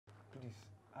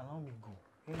Allow me go.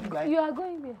 You are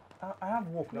going where? I have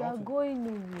work. You are going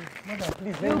nowhere. Madam,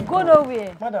 please. You go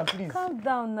nowhere. Madam, please. Calm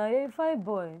down now. You're a fine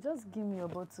boy. Just give me your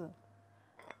bottle.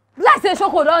 Like say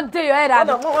Shoko don't take your head out.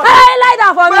 Hey, lie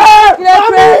down for me. You dey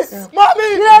craze. Mommy!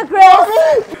 You dey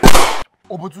craze.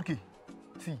 Obotuke,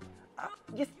 see,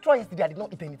 just try yesterday. I did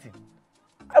not eat anything.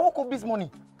 I woke up this morning.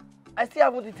 I still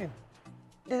haven't eaten.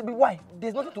 Why?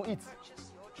 There's nothing to eat.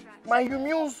 My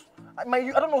hummus, I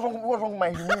don't know what's wrong with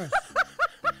my hummus.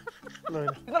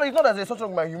 It's not that there's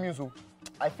something wrong with my hummus. So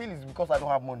I feel it's because I don't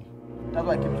have money. That's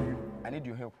why I came to you. I need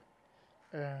your help.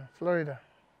 Florida.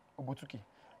 Obotuke.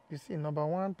 You see, number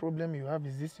one problem you have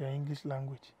is this your English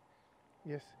language.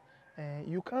 Yes.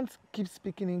 You can't keep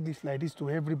speaking English like this to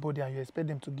everybody and you expect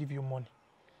them to give you money.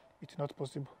 It's not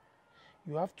possible.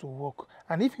 You have to work.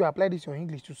 And if you apply this your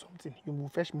English to something, you will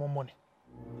fetch more money.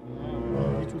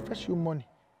 It will fetch you money.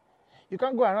 You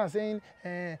can't go around saying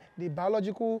the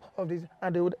biological of this,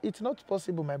 and it's not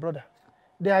possible, my brother.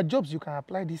 There are jobs you can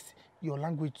apply this your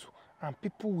language to, and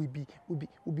people will be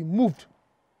moved.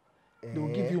 They will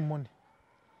give you money.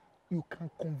 You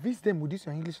can convince them with this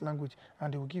your English language,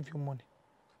 and they will give you money.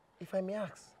 If I may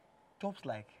ask, jobs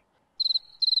like?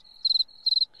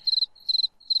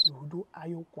 You will do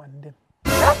ayo kwandem.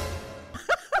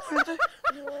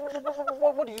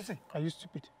 What do you say? Are you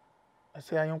stupid? I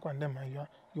say ayo kwandem, and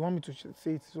you want me to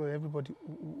say it so everybody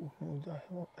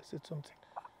I said something.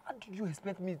 How did you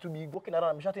expect me to be walking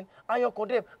around and shouting, iron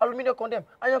condemn, aluminium condemn,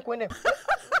 iron condemn?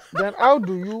 Then how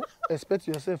do you expect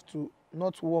yourself to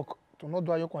not work, to not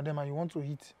do ayo condemn, and you want to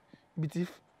eat? Be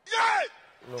thief?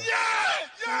 No.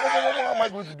 How am I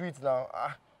going to do it now?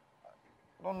 I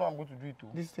don't know how I'm going to do it too.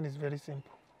 This thing is very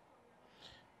simple.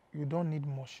 You don't need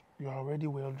much. You are already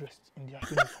well dressed in the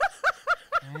uniform.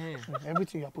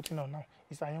 Everything you are putting on now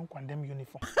is a young condemn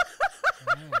uniform.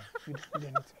 You don't need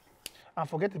anything. And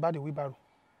forget about the wheelbarrow.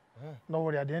 Don't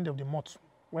worry, at the end of the month,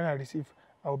 when I receive,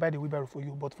 I will buy the wheelbarrow for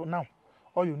you. But for now,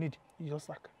 all you need is your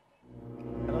sack.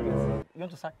 I don't get it. You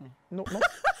want to sack me? No.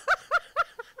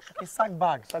 A sack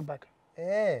bag. Sack bag.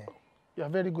 Yeah. You are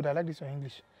very good. I like this in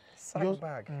English. Sack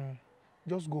bag.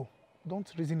 Just go.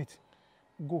 Don't reason it.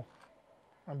 Go.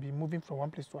 And be moving from one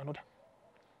place to another.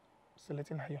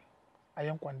 Selecting iron.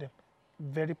 Iron condemn.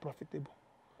 Very profitable.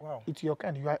 Wow. It's your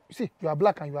kind. You are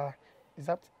black and you are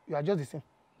just the same.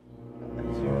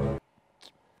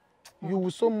 You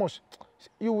will so much.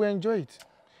 You will enjoy it.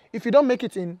 If you don't make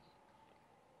it in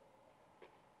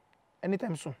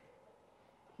anytime soon,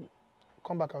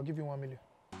 come back, I'll give you 1 million.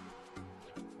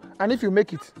 And if you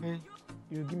make it,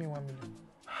 you give me 1 million.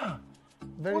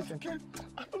 Very simple.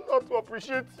 I don't know how to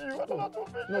appreciate you. I don't know how to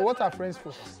appreciate you. No, what are friends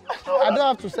for? I don't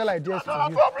have to sell ideas to you. I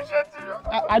don't have to appreciate you.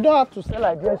 I don't have to sell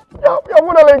ideas to you.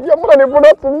 You're more than a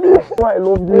brother to me. I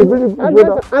love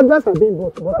you. Advice are being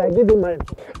bought, but I give you mine.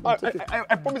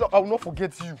 I promise I will not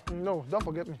forget you. No, don't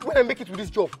forget me. When I make it with this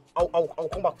job, I'll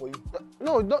come back for you.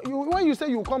 No, when you say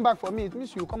you come back for me, it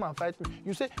means you come and fight me.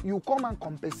 You say you come and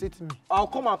compensate me. I'll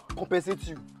come and compensate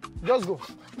you. Just go.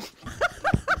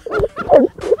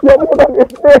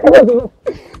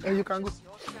 And you can go.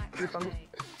 You can go.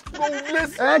 God will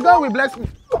bless you. God will bless me.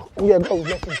 Yeah, God will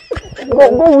bless me.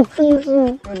 God will see you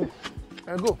too.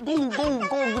 Go. God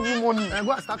will give you money.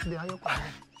 Go and start the iron.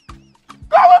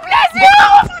 God will bless you.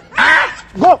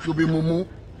 Go. You be mumu.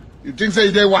 You think say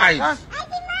they wise?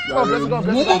 God bless you. God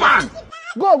bless you. Mumu man.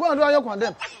 Go and do iron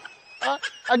condemn.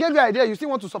 I gave you an idea. You still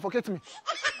want to suffocate me,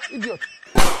 idiot.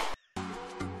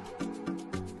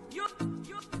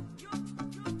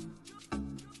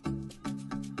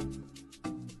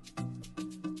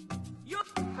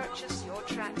 Purchase your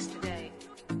tracks today.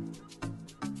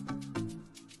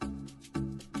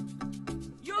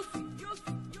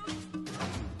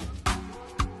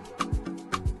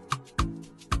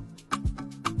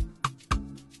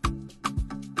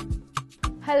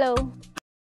 Hello.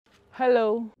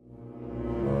 Hello.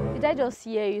 Did I just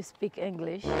hear you speak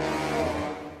English?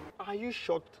 Are you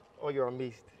shocked or you're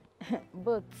amazed?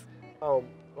 But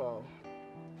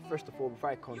First of all,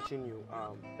 before I continue,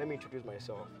 let me introduce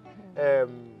myself.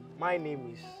 My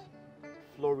name is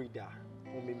Florida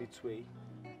Umemitwe.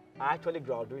 I actually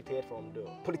graduated from the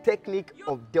Polytechnic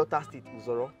of Delta State,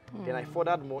 Uzoro. Then I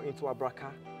furthered more into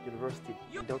Abraka University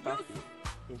in Delta State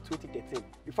in 2013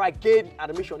 before I gained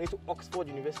admission into Oxford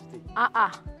University.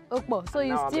 Okpo. So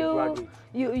now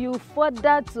you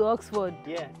furthered to Oxford?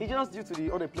 Yeah, it's just due to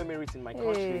the unemployment rate in my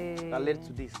country that led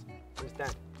to this.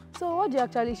 Understand? So what do you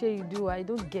actually say you do? I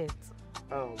don't get.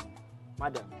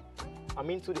 Madam, I'm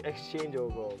into the exchange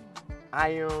of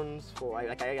irons for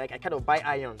I kind of buy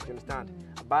irons. You understand?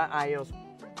 I buy irons,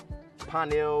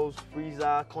 panels,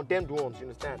 freezer, condemned ones. You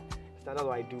understand? That's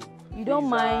what I do. You don't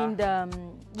mind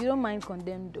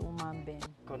condemned woman being.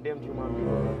 Condemned human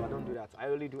being. I don't do that. I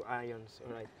only do irons.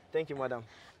 All right. Thank you, madam.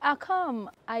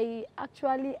 I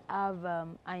actually have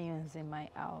irons in my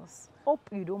house. Hope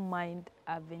you don't mind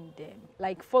having them.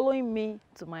 Like following me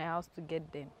to my house to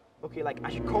get them. Okay, like I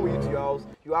should come with you to your house.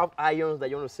 You have irons that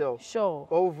you want to sell. Sure.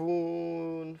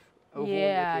 Oven. Yeah,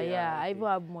 okay, yeah. okay. I even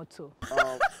have motor.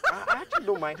 I actually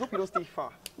don't mind. Hope you don't stay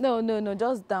far. No,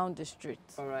 just down the street.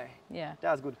 All right. Yeah.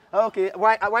 That's good. Okay,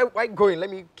 why going? Let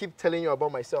me keep telling you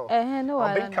about myself. No,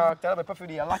 I'm I being don't know. character, I'm a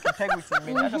perfect, I lack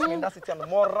integrity. I just mean that's it. I'm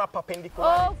more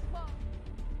perpendicular. Oh,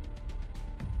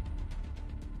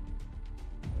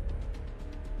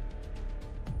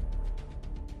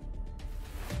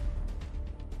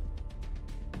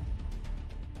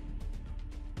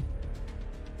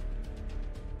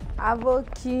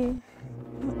 Aboki.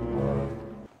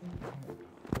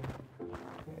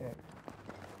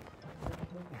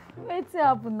 What's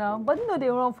happen now? But you know they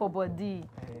run for body.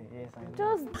 Yes, I know.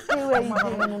 Just stay where you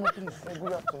No, please.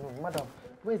 Good afternoon. Madam,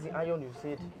 where is the iron you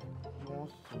said you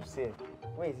want to sell?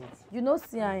 Where is it? You know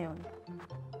see iron.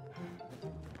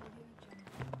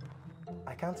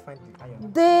 I can't find the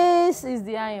iron. This is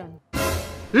the iron.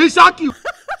 He shock you.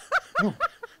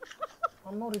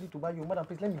 I'm not ready to buy you. Madam,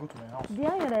 please let me go to my house. The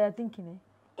iron that you're thinking,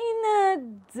 in a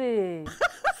day.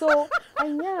 So, I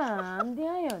am the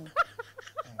iron.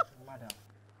 Madam,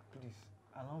 please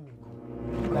allow me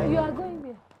go. You are going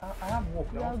where? I have work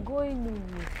You now. are going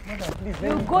nowhere. Madam, please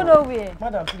let You me go nowhere.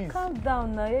 Madam, please. Calm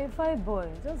down now. You're a fine boy.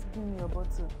 Just give me your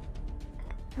bottle.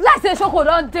 Like say Shoko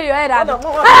don't tell your head. Hey,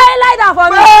 lie down for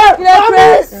me. You dey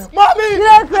craze. Mommy! You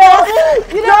dey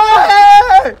craze. You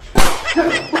dey.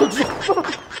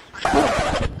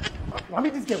 Mommy,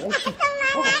 this girl won't keep.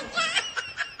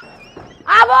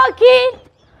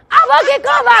 Aboki,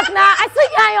 come back now. I see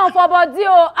iron for body.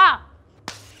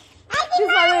 This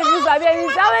one use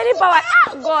how many power?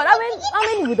 God, how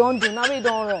many we don't do? How many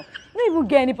don't run? You don't even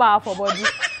get any power for body.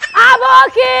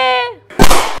 Aboki!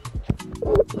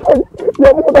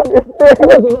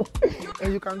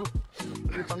 Hey, you can go.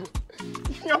 You can go.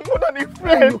 You're more than a Hey,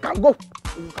 friend. you can go.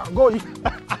 You can go.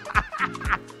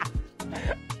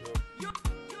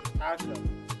 Action.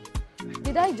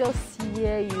 Did I just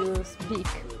hear you speak?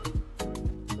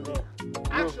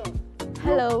 Action.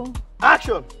 Hello.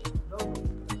 Action.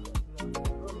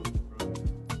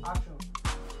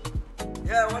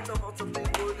 Yeah, what's up,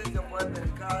 people? This is your boy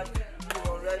Card.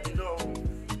 You already know.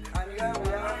 And here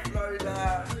we are,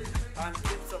 Florida, and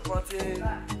keep supporting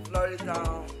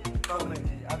Florida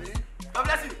community.